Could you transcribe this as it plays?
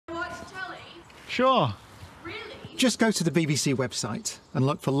Sure. Really? Just go to the BBC website and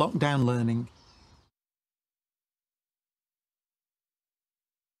look for lockdown learning.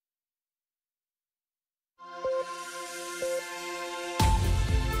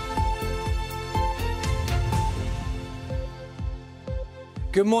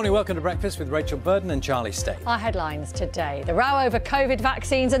 Good morning, welcome to Breakfast with Rachel Burden and Charlie Stayt. Our headlines today. The row over COVID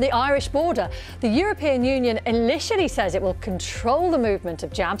vaccines and the Irish border. The European Union initially says it will control the movement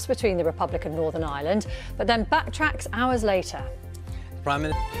of jabs between the Republic and Northern Ireland, but then backtracks hours later. Prime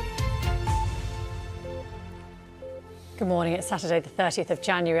Minister. Good morning. It's Saturday the 30th of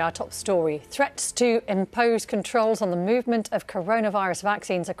January. Our top story. Threats to impose controls on the movement of coronavirus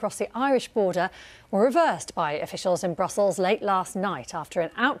vaccines across the Irish border were reversed by officials in Brussels late last night after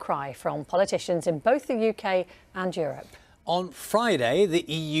an outcry from politicians in both the UK and Europe. On Friday,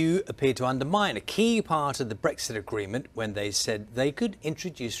 the EU appeared to undermine a key part of the Brexit agreement when they said they could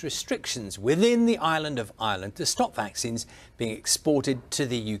introduce restrictions within the island of Ireland to stop vaccines being exported to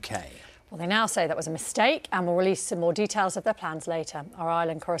the UK. Well, they now say that was a mistake and will release some more details of their plans later. Our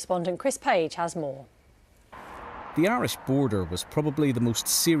Ireland correspondent Chris Page has more. The Irish border was probably the most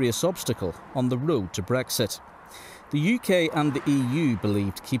serious obstacle on the road to Brexit. The UK and the EU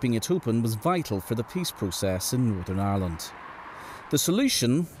believed keeping it open was vital for the peace process in Northern Ireland. The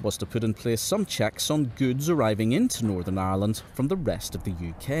solution was to put in place some checks on goods arriving into Northern Ireland from the rest of the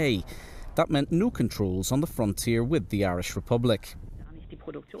UK. That meant no controls on the frontier with the Irish Republic.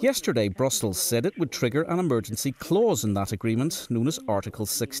 Yesterday, Brussels said it would trigger an emergency clause in that agreement, known as Article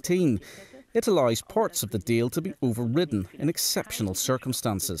 16. It allows parts of the deal to be overridden in exceptional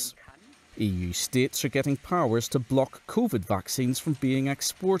circumstances. EU states are getting powers to block COVID vaccines from being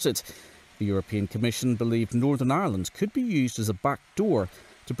exported. The European Commission believed Northern Ireland could be used as a backdoor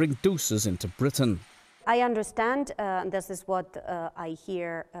to bring doses into Britain. I understand, this is what I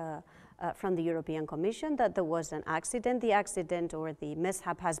hear from the European Commission, that there was an accident. The accident or the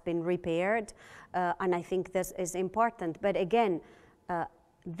mishap has been repaired, and I think this is important. But again,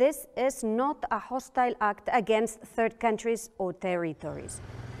 this is not a hostile act against third countries or territories.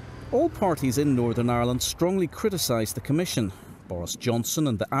 All parties in Northern Ireland strongly criticised the Commission. Boris Johnson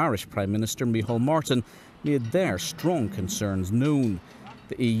and the Irish Prime Minister Micheál Martin made their strong concerns known.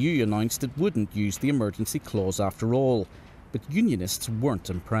 The EU announced it wouldn't use the emergency clause after all, but unionists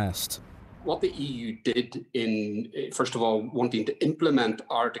weren't impressed. What the EU did in, first of all, wanting to implement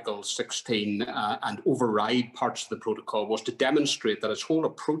Article 16 and override parts of the protocol was to demonstrate that its whole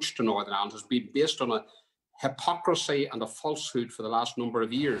approach to Northern Ireland has been based on a hypocrisy and a falsehood for the last number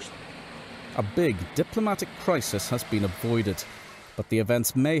of years. A big diplomatic crisis has been avoided, but the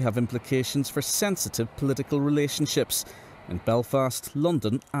events may have implications for sensitive political relationships in Belfast,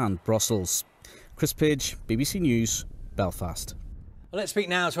 London and Brussels. Chris Page, BBC News, Belfast. Well, let's speak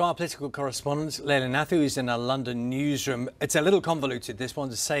now to our political correspondent, Leila Nathu, who's in our London newsroom. It's a little convoluted, this one,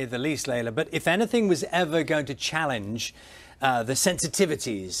 to say the least, Leila, but if anything was ever going to challenge the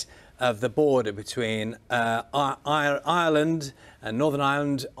sensitivities of the border between Ireland and Northern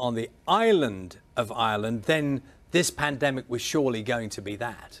Ireland on the island of Ireland, then this pandemic was surely going to be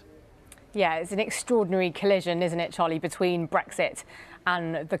that. Yeah, it's an extraordinary collision, isn't it, Charlie, between Brexit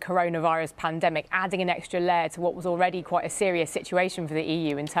and the coronavirus pandemic, adding an extra layer to what was already quite a serious situation for the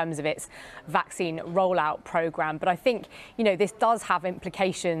EU in terms of its vaccine rollout programme. But I think, you know, this does have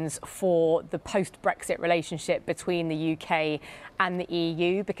implications for the post-Brexit relationship between the UK and the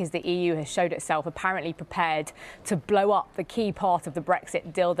EU, because the EU has showed itself apparently prepared to blow up the key part of the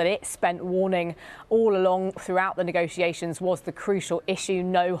Brexit deal that it spent warning all along throughout the negotiations was the crucial issue: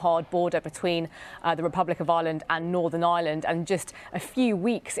 no hard border between the Republic of Ireland and Northern Ireland. And just a few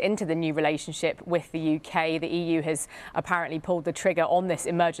weeks into the new relationship with the UK, the EU has apparently pulled the trigger on this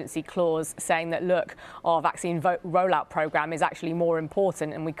emergency clause, saying that, look, our vaccine rollout programme is actually more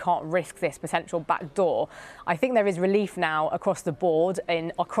important and we can't risk this potential backdoor. I think there is relief now across the board,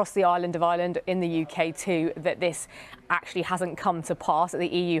 across the island of Ireland, in the UK too, that this actually hasn't come to pass, that the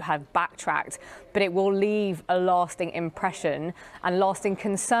EU have backtracked, but it will leave a lasting impression and lasting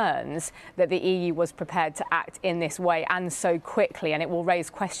concerns that the EU was prepared to act in this way and so quickly, and it will raise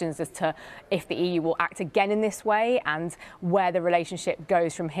questions as to if the EU will act again in this way and where the relationship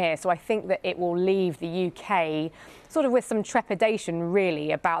goes from here. So I think that it will leave the UK sort of with some trepidation,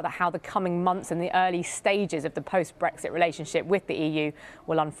 really, about how the coming months and the early stages of the post-Brexit relationship with the EU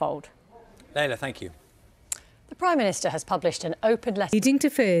will unfold. Leila, thank you. The Prime Minister has published an open letter leading to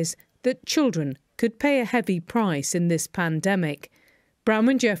fears that children could pay a heavy price in this pandemic.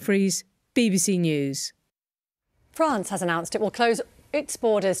 Bronwyn Jeffries, BBC News. France has announced it will close its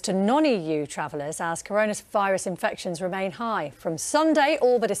borders to non-EU travellers as coronavirus infections remain high. From Sunday,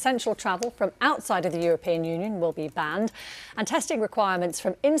 all but essential travel from outside of the European Union will be banned, and testing requirements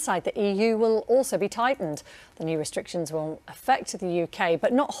from inside the EU will also be tightened. The new restrictions will affect the UK,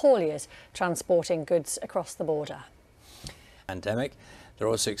 but not hauliers transporting goods across the border. Pandemic. They're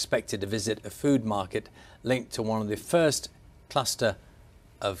also expected to visit a food market linked to one of the first cluster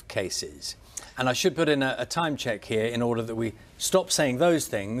of cases. And I should put in a time check here in order that we stop saying those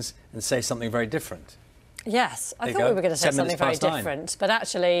things and say something very different. Yes, I thought we were going to say something very different, but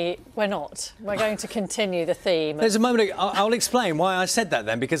actually we're not. We're going to continue the theme. There's a moment, I'll explain why I said that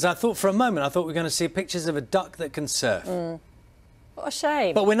then, because I thought for a moment, I thought we were going to see pictures of a duck that can surf. What a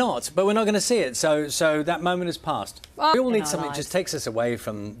shame. But we're not going to see it, so that moment has passed. Well, we all need something that just takes us away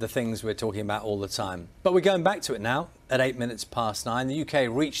from the things we're talking about all the time. But we're going back to it now at 8 minutes past 9. The UK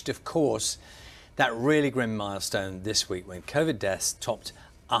reached, of course, that really grim milestone this week when COVID deaths topped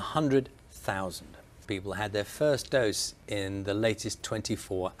 100,000. People had their first dose in the latest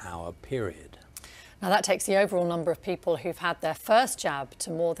 24-hour period. Now that takes the overall number of people who've had their first jab to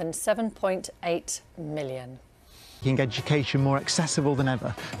more than 7.8 million. Making education more accessible than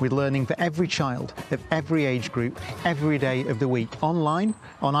ever, with learning for every child of every age group, every day of the week, online,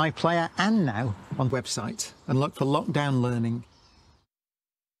 on iPlayer and now on the website. And look for lockdown learning.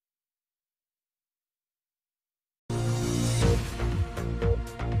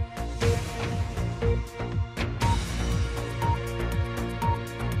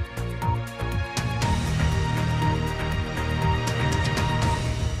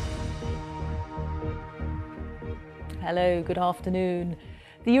 Hello, good afternoon.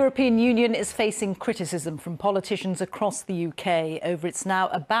 The European Union is facing criticism from politicians across the UK over its now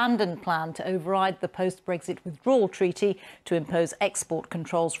abandoned plan to override the post-Brexit withdrawal treaty to impose export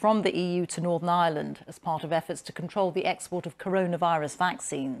controls from the EU to Northern Ireland as part of efforts to control the export of coronavirus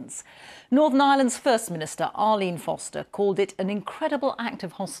vaccines. Northern Ireland's First Minister, Arlene Foster, called it an incredible act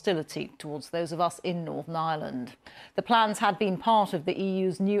of hostility towards those of us in Northern Ireland. The plans had been part of the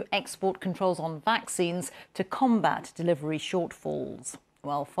EU's new export controls on vaccines to combat delivery shortfalls.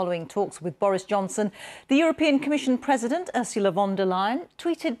 Well, following talks with Boris Johnson, the European Commission President Ursula von der Leyen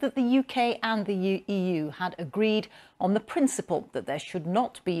tweeted that the UK and the EU had agreed on the principle that there should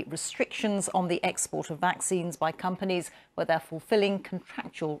not be restrictions on the export of vaccines by companies where they're fulfilling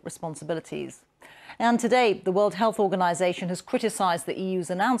contractual responsibilities. And today, the World Health Organization has criticised the EU's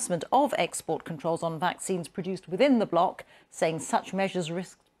announcement of export controls on vaccines produced within the bloc, saying such measures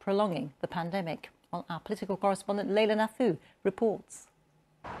risk prolonging the pandemic. Well, our political correspondent Leila Nathu reports.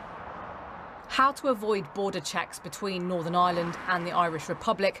 How to avoid border checks between Northern Ireland and the Irish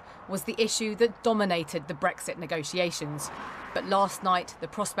Republic was the issue that dominated the Brexit negotiations. But last night, the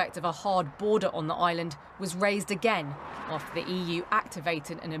prospect of a hard border on the island was raised again after the EU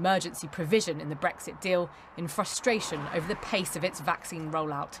activated an emergency provision in the Brexit deal in frustration over the pace of its vaccine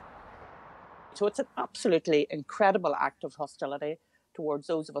rollout. So it's an absolutely incredible act of hostility towards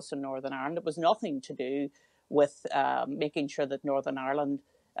those of us in Northern Ireland. It was nothing to do with making sure that Northern Ireland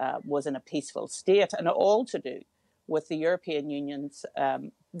was in a peaceful state, and all to do with the European Union's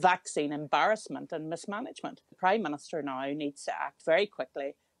vaccine embarrassment and mismanagement. The Prime Minister now needs to act very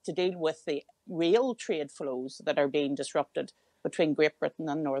quickly to deal with the real trade flows that are being disrupted between Great Britain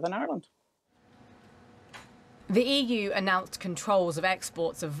and Northern Ireland. The EU announced controls of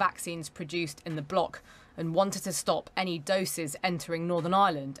exports of vaccines produced in the bloc and wanted to stop any doses entering Northern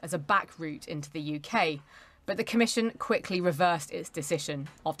Ireland as a back route into the UK. But the Commission quickly reversed its decision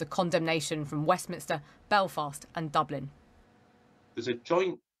after condemnation from Westminster, Belfast and Dublin. There's a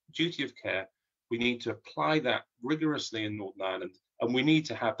joint duty of care. We need to apply that rigorously in Northern Ireland, and we need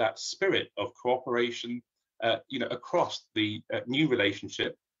to have that spirit of cooperation across the new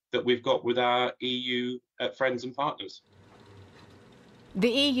relationship that we've got with our EU friends and partners. The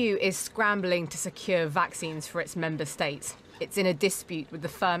EU is scrambling to secure vaccines for its member states. It's in a dispute with the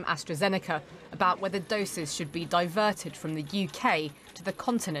firm AstraZeneca about whether doses should be diverted from the UK to the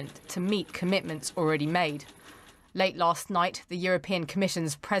continent to meet commitments already made. Late last night, the European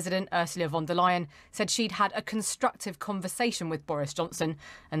Commission's President Ursula von der Leyen said she'd had a constructive conversation with Boris Johnson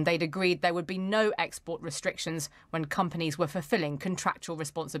and they'd agreed there would be no export restrictions when companies were fulfilling contractual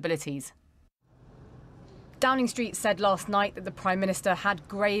responsibilities. Downing Street said last night that the Prime Minister had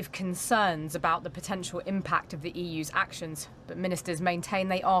grave concerns about the potential impact of the EU's actions, but ministers maintain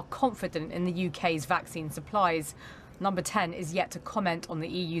they are confident in the UK's vaccine supplies. Number 10 is yet to comment on the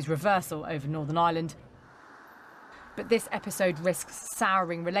EU's reversal over Northern Ireland. But this episode risks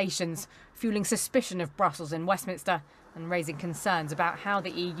souring relations, fueling suspicion of Brussels and Westminster, and raising concerns about how the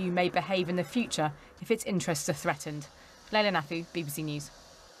EU may behave in the future if its interests are threatened. Leila Nathu, BBC News.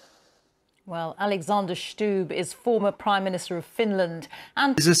 Well, Alexander Stubb is former Prime Minister of Finland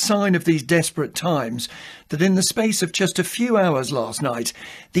and is a sign of these desperate times that in the space of just a few hours last night,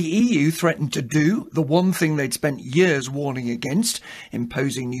 the EU threatened to do the one thing they'd spent years warning against,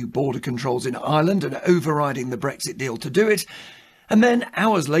 imposing new border controls in Ireland and overriding the Brexit deal to do it. And then,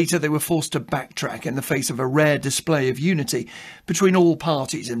 hours later, they were forced to backtrack in the face of a rare display of unity between all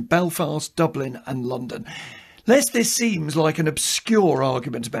parties in Belfast, Dublin and London. Lest this seems like an obscure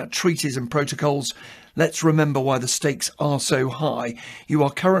argument about treaties and protocols, let's remember why the stakes are so high. You are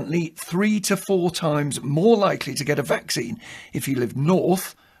currently 3 to 4 times more likely to get a vaccine if you live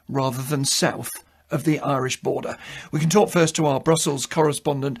north rather than south of the Irish border. We can talk first to our Brussels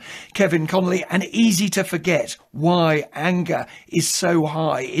correspondent, Kevin Connolly, and easy to forget why anger is so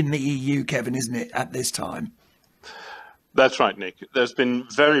high in the EU, Kevin, isn't it, at this time? That's right, Nick. There's been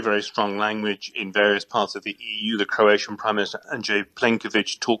very, very strong language in various parts of the EU. The Croatian Prime Minister Andrej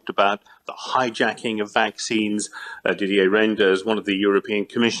Plenković talked about the hijacking of vaccines. Didier Reynders, one of the European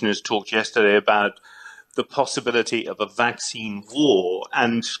commissioners, talked yesterday about the possibility of a vaccine war.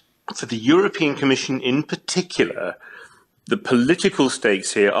 And for the European Commission in particular, the political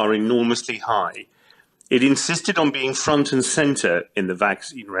stakes here are enormously high. It insisted on being front and centre in the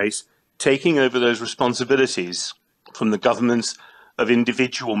vaccine race, taking over those responsibilities from the governments of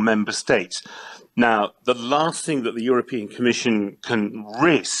individual member states. Now, the last thing that the European Commission can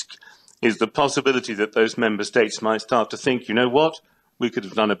risk is the possibility that those member states might start to think, you know what, we could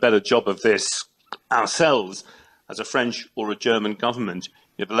have done a better job of this ourselves as a French or a German government.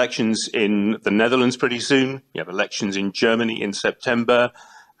 You have elections in the Netherlands pretty soon, you have elections in Germany in September,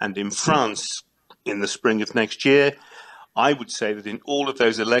 and in France in the spring of next year. I would say that in all of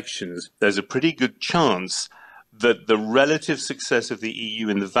those elections, there's a pretty good chance that the relative success of the EU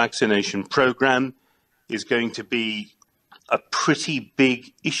in the vaccination programme is going to be a pretty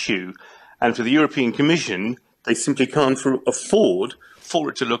big issue. And for the European Commission, they simply can't afford for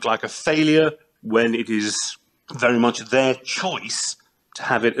it to look like a failure when it is very much their choice to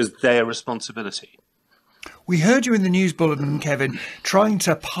have it as their responsibility. We heard you in the news bulletin, Kevin, trying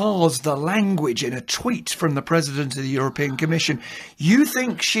to parse the language in a tweet from the President of the European Commission. You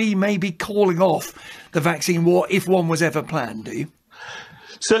think she may be calling off the vaccine war if one was ever planned, do you?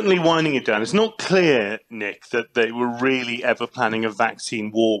 Certainly winding it down. It's not clear, Nick, that they were really ever planning a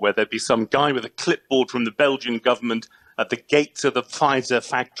vaccine war where there'd be some guy with a clipboard from the Belgian government at the gates of the Pfizer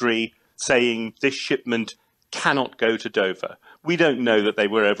factory saying this shipment cannot go to Dover. We don't know that they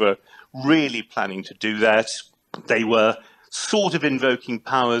were ever really planning to do that. They were sort of invoking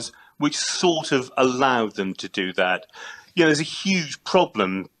powers which sort of allowed them to do that. You know, there's a huge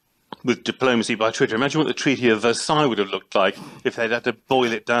problem with diplomacy by Twitter. Imagine what the Treaty of Versailles would have looked like if they'd had to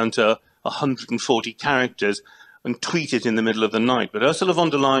boil it down to 140 characters and tweet it in the middle of the night. But Ursula von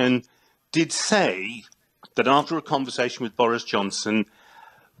der Leyen did say that after a conversation with Boris Johnson,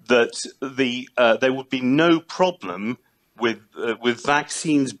 that there would be no problem with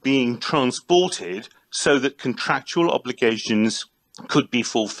vaccines being transported so that contractual obligations could be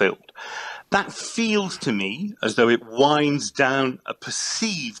fulfilled. That feels to me as though it winds down a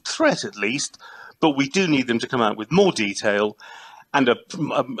perceived threat at least, but we do need them to come out with more detail and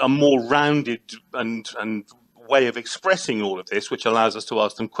a more rounded and way of expressing all of this, which allows us to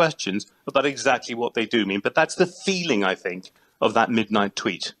ask them questions about exactly what they do mean. But that's the feeling, I think, of that midnight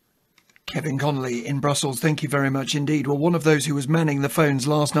tweet. Kevin Connolly in Brussels, thank you very much indeed. Well, one of those who was manning the phones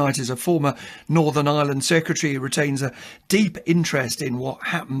last night is a former Northern Ireland secretary who retains a deep interest in what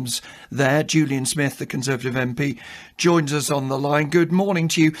happens there. Julian Smith, the Conservative MP, joins us on the line. Good morning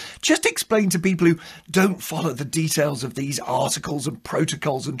to you. Just explain to people who don't follow the details of these articles and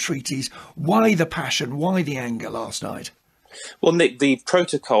protocols and treaties, why the passion, why the anger last night? Well, Nick, the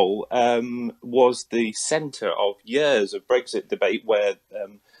protocol was the centre of years of Brexit debate where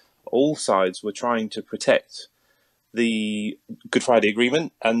all sides were trying to protect the Good Friday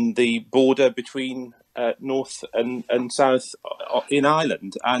Agreement and the border between North and South in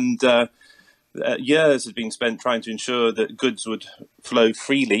Ireland. And years had been spent trying to ensure that goods would flow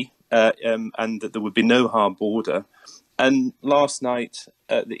freely and that there would be no hard border. And last night,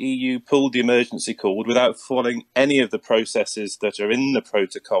 the EU pulled the emergency cord without following any of the processes that are in the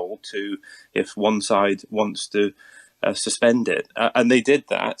protocol to, if one side wants to suspend it, and they did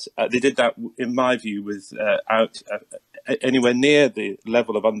that. They did that, in my view, without anywhere near the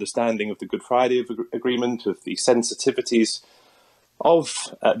level of understanding of the Good Friday Agreement, of the sensitivities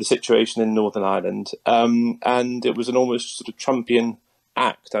of the situation in Northern Ireland, and it was an almost sort of Trumpian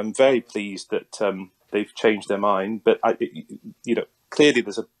act. I'm very pleased that they've changed their mind, but clearly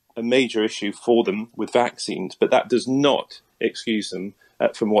there's a major issue for them with vaccines, but that does not excuse them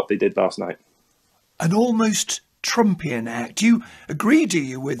from what they did last night. An almost Trumpian act. Do you agree, do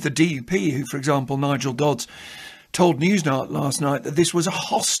you, with the DUP, who, for example, Nigel Dodds told Newsnight last night that this was a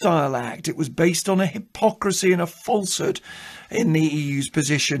hostile act? It was based on a hypocrisy and a falsehood in the EU's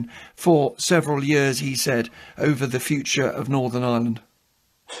position for several years, he said, over the future of Northern Ireland.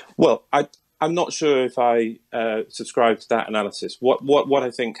 Well, I'm not sure if I subscribe to that analysis. What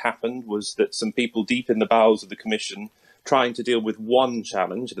I think happened was that some people deep in the bowels of the Commission, trying to deal with one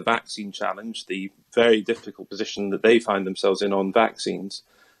challenge, the vaccine challenge, the very difficult position that they find themselves in on vaccines,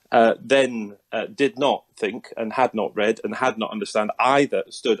 then did not think and had not read and had not understood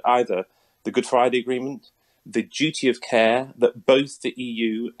either the Good Friday Agreement, the duty of care that both the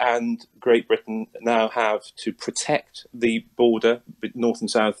EU and Great Britain now have to protect the border, north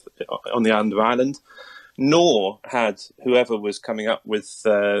and south on the island of Ireland, nor had whoever was coming up with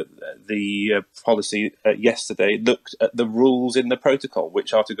the policy yesterday looked at the rules in the protocol,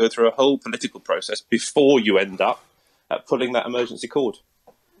 which are to go through a whole political process before you end up pulling that emergency cord.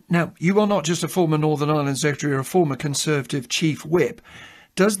 Now, you are not just a former Northern Ireland Secretary or a former Conservative Chief Whip.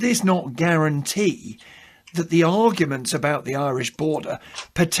 Does this not guarantee that the arguments about the Irish border,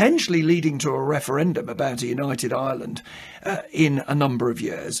 potentially leading to a referendum about a united Ireland in a number of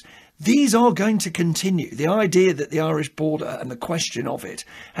years, these are going to continue? The idea that the Irish border and the question of it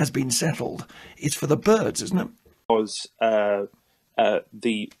has been settled is for the birds, isn't it? Was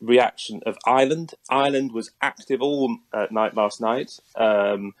the reaction of Ireland. Ireland was active all night last night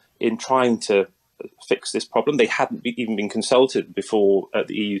in trying to fix this problem. They hadn't even been consulted before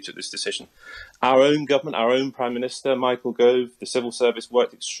the EU took this decision. Our own government, our own Prime Minister, Michael Gove, the civil service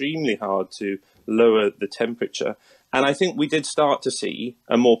worked extremely hard to lower the temperature. And I think we did start to see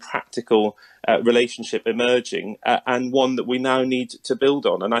a more practical relationship emerging and one that we now need to build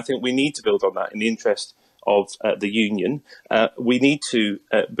on. And I think we need to build on that in the interest of the union. We need to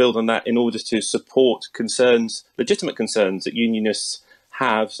build on that in order to support concerns, legitimate concerns that unionists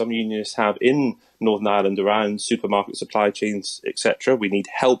have, some unionists have in Northern Ireland around supermarket supply chains, etc. We need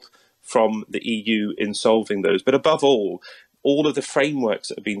help from the EU in solving those. But above all of the frameworks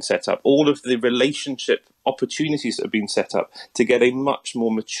that have been set up, all of the relationship opportunities that have been set up to get a much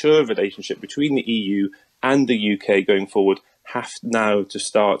more mature relationship between the EU and the UK going forward have now to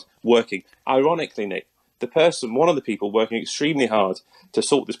start working. Ironically, Nick, one of the people working extremely hard to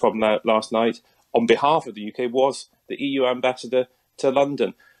sort this problem out last night on behalf of the UK was the EU ambassador to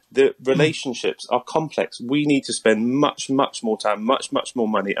London. The relationships are complex. We need to spend much, much more time, much, much more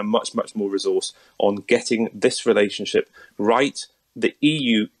money and much, much more resource on getting this relationship right. The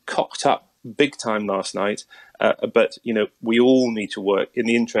EU cocked up big time last night, but we all need to work in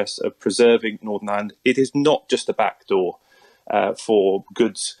the interests of preserving Northern Ireland. It is not just a backdoor for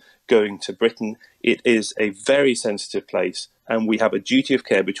goods going to Britain. It is a very sensitive place, and we have a duty of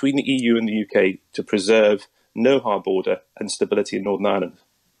care between the EU and the UK to preserve no hard border and stability in Northern Ireland.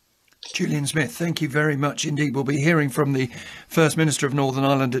 Julian Smith, thank you very much indeed. We'll be hearing from the First Minister of Northern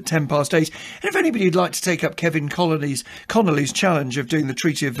Ireland at 8:10. And if anybody would like to take up Kevin Connolly's challenge of doing the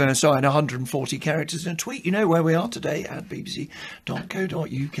Treaty of Versailles in 140 characters in a tweet, you know where we are today at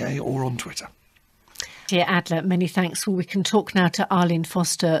bbc.co.uk or on Twitter. Dear Adler, many thanks. Well, we can talk now to Arlene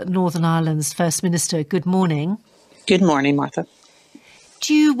Foster, Northern Ireland's First Minister. Good morning. Good morning, Martha.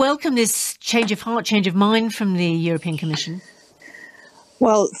 Do you welcome this change of heart, change of mind from the European Commission?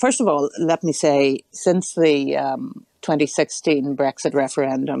 Well, first of all, let me say, since the 2016 Brexit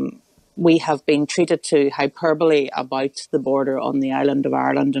referendum, we have been treated to hyperbole about the border on the island of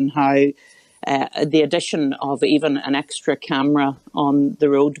Ireland and how the addition of even an extra camera on the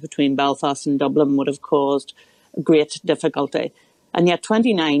road between Belfast and Dublin would have caused great difficulty. And yet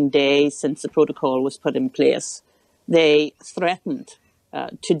 29 days since the protocol was put in place, they threatened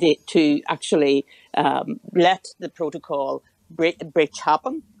to actually let the protocol breach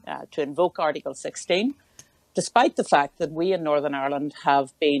happen, to invoke Article 16, despite the fact that we in Northern Ireland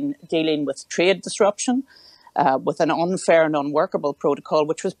have been dealing with trade disruption, with an unfair and unworkable protocol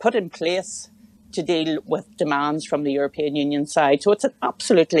which was put in place to deal with demands from the European Union side. So it's an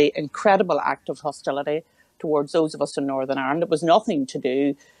absolutely incredible act of hostility towards those of us in Northern Ireland. It was nothing to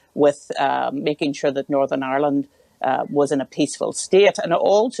do with making sure that Northern Ireland was in a peaceful state, and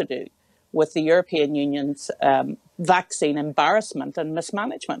all to do with the European Union's vaccine embarrassment and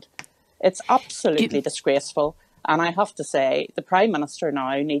mismanagement. It's absolutely disgraceful. And I have to say, the Prime Minister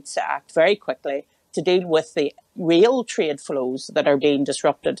now needs to act very quickly to deal with the real trade flows that are being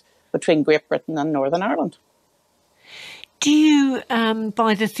disrupted between Great Britain and Northern Ireland. Do you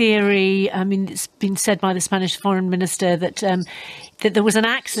buy the theory? I mean, it's been said by the Spanish foreign minister that that there was an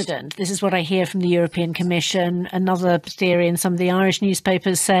accident. This is what I hear from the European Commission. Another theory in some of the Irish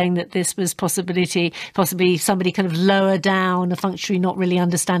newspapers saying that this was possibly somebody kind of lower down, a functionary not really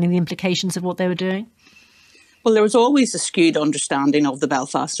understanding the implications of what they were doing. Well, there was always a skewed understanding of the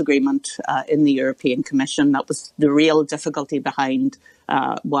Belfast Agreement in the European Commission. That was the real difficulty behind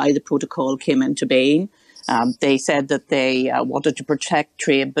why the protocol came into being. They said that they wanted to protect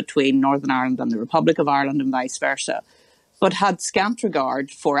trade between Northern Ireland and the Republic of Ireland and vice versa, but had scant regard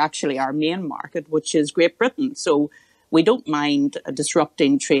for actually our main market, which is Great Britain. So we don't mind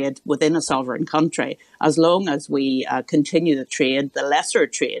disrupting trade within a sovereign country as long as we continue the trade, the lesser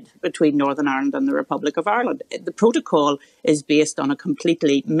trade between Northern Ireland and the Republic of Ireland. The protocol is based on a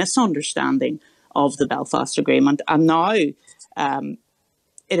completely misunderstanding of the Belfast Agreement. And now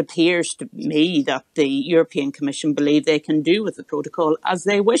it appears to me that the European Commission believe they can do with the protocol as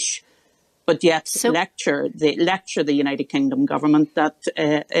they wish, but yet lecture the United Kingdom government that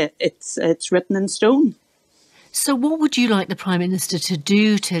it's written in stone. So what would you like the Prime Minister to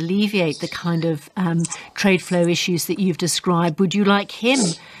do to alleviate the kind of trade flow issues that you've described? Would you like him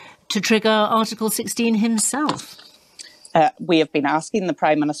to trigger Article 16 himself? We have been asking the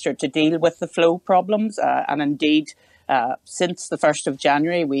Prime Minister to deal with the flow problems and indeed since the 1st of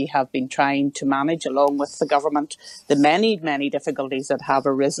January we have been trying to manage along with the government the many, many difficulties that have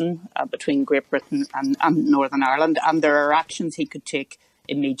arisen between Great Britain and Northern Ireland, and there are actions he could take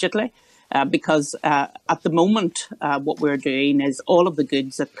immediately. Because at the moment, what we're doing is all of the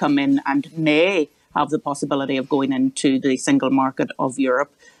goods that come in and may have the possibility of going into the single market of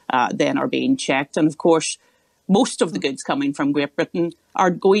Europe then are being checked. And of course, most of the goods coming from Great Britain are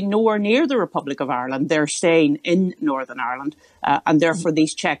going nowhere near the Republic of Ireland. They're staying in Northern Ireland, and therefore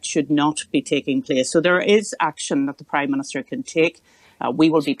these checks should not be taking place. So there is action that the Prime Minister can take. We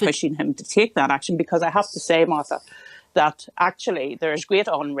will be pushing him to take that action because I have to say, Martha, that actually there is great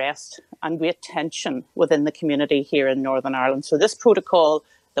unrest and great tension within the community here in Northern Ireland. So this protocol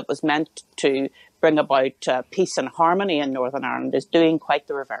that was meant to bring about peace and harmony in Northern Ireland is doing quite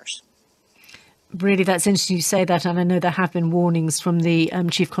the reverse. Really, that's interesting you say that, and I know there have been warnings from the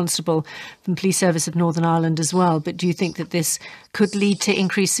Chief Constable from Police Service of Northern Ireland as well. But do you think that this could lead to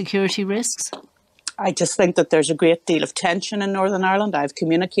increased security risks? I just think that there's a great deal of tension in Northern Ireland. I've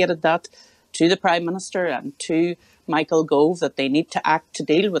communicated that to the Prime Minister and to Michael Gove that they need to act to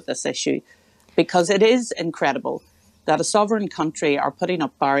deal with this issue, because it is incredible that a sovereign country are putting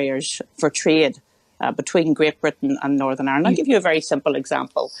up barriers for trade between Great Britain and Northern Ireland. I'll give you a very simple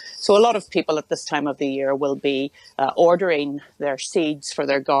example. So a lot of people at this time of the year will be ordering their seeds for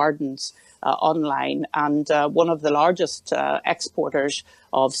their gardens online, and one of the largest exporters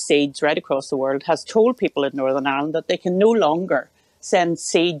of seeds right across the world has told people in Northern Ireland that they can no longer send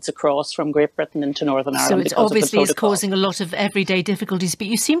seeds across from Great Britain into Northern Ireland. So it obviously is causing a lot of everyday difficulties, but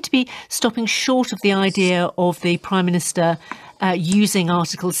you seem to be stopping short of the idea of the Prime Minister using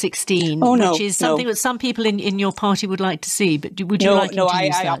Article 16, which is something that some people in your party would like to see. But would you like him to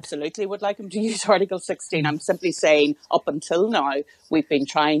use that? I absolutely would like him to use Article 16. I'm simply saying up until now, we've been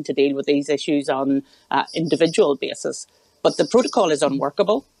trying to deal with these issues on individual basis. But the protocol is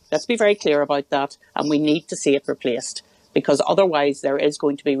unworkable. Let's be very clear about that. And we need to see it replaced, because otherwise there is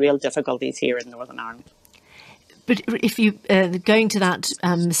going to be real difficulties here in Northern Ireland. But if you going to that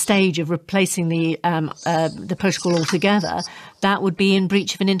stage of replacing the protocol altogether, that would be in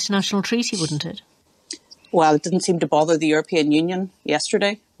breach of an international treaty, wouldn't it? Well, it didn't seem to bother the European Union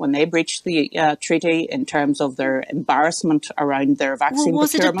yesterday when they breached the treaty in terms of their embarrassment around their vaccine procurement.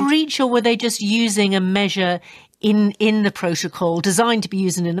 Was it a breach, or were they just using a measure in the protocol designed to be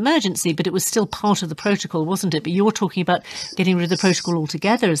used in an emergency, but it was still part of the protocol, wasn't it? But you're talking about getting rid of the protocol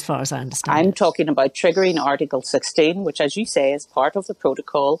altogether, as far as I understand. I'm talking about triggering Article 16, which, as you say, is part of the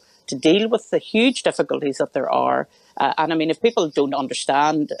protocol to deal with the huge difficulties that there are. And I mean, if people don't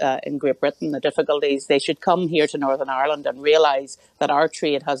understand in Great Britain the difficulties, they should come here to Northern Ireland and realise that our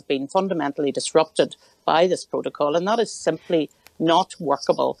trade has been fundamentally disrupted by this protocol, and that is simply not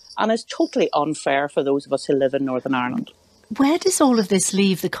workable and is totally unfair for those of us who live in Northern Ireland. Where does all of this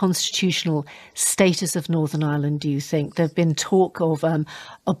leave the constitutional status of Northern Ireland, do you think? There have been talk of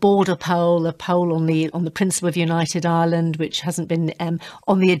a border poll, a poll on the principle of United Ireland, which hasn't been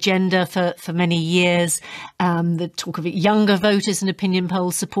on the agenda for many years. The talk of younger voters and opinion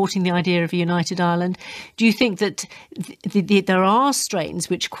polls supporting the idea of a United Ireland. Do you think that there are strains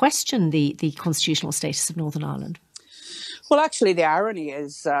which question the constitutional status of Northern Ireland? Well, actually, the irony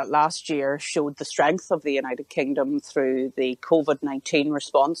is last year showed the strength of the United Kingdom through the COVID-19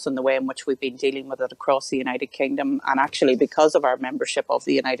 response and the way in which we've been dealing with it across the United Kingdom. And actually, because of our membership of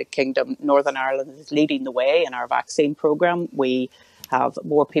the United Kingdom, Northern Ireland is leading the way in our vaccine programme. We have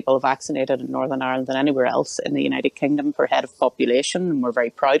more people vaccinated in Northern Ireland than anywhere else in the United Kingdom per head of population, and we're very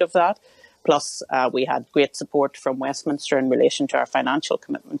proud of that. Plus, we had great support from Westminster in relation to our financial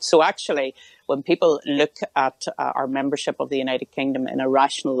commitments. So actually, when people look at our membership of the United Kingdom in a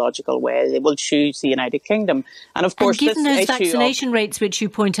rational, logical way, they will choose the United Kingdom. And of course, and given this those vaccination rates which you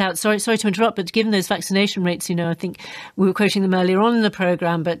point out, sorry to interrupt, but given those vaccination rates, you know, I think we were quoting them earlier on in the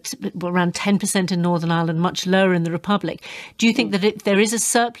programme, but around 10% in Northern Ireland, much lower in the Republic. Do you think that if there is a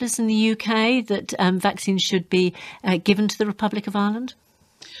surplus in the UK, that vaccines should be given to the Republic of Ireland?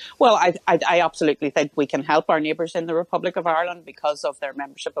 Well, I absolutely think we can help our neighbours in the Republic of Ireland because of their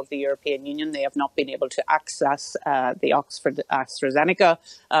membership of the European Union. They have not been able to access the Oxford AstraZeneca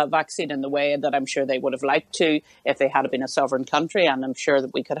vaccine in the way that I'm sure they would have liked to if they had been a sovereign country, and I'm sure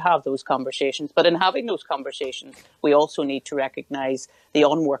that we could have those conversations. But in having those conversations, we also need to recognise the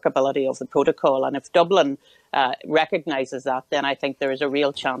unworkability of the protocol. And if Dublin recognises that, then I think there is a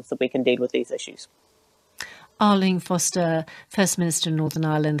real chance that we can deal with these issues. Arlene Foster, First Minister of Northern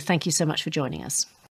Ireland, thank you so much for joining us.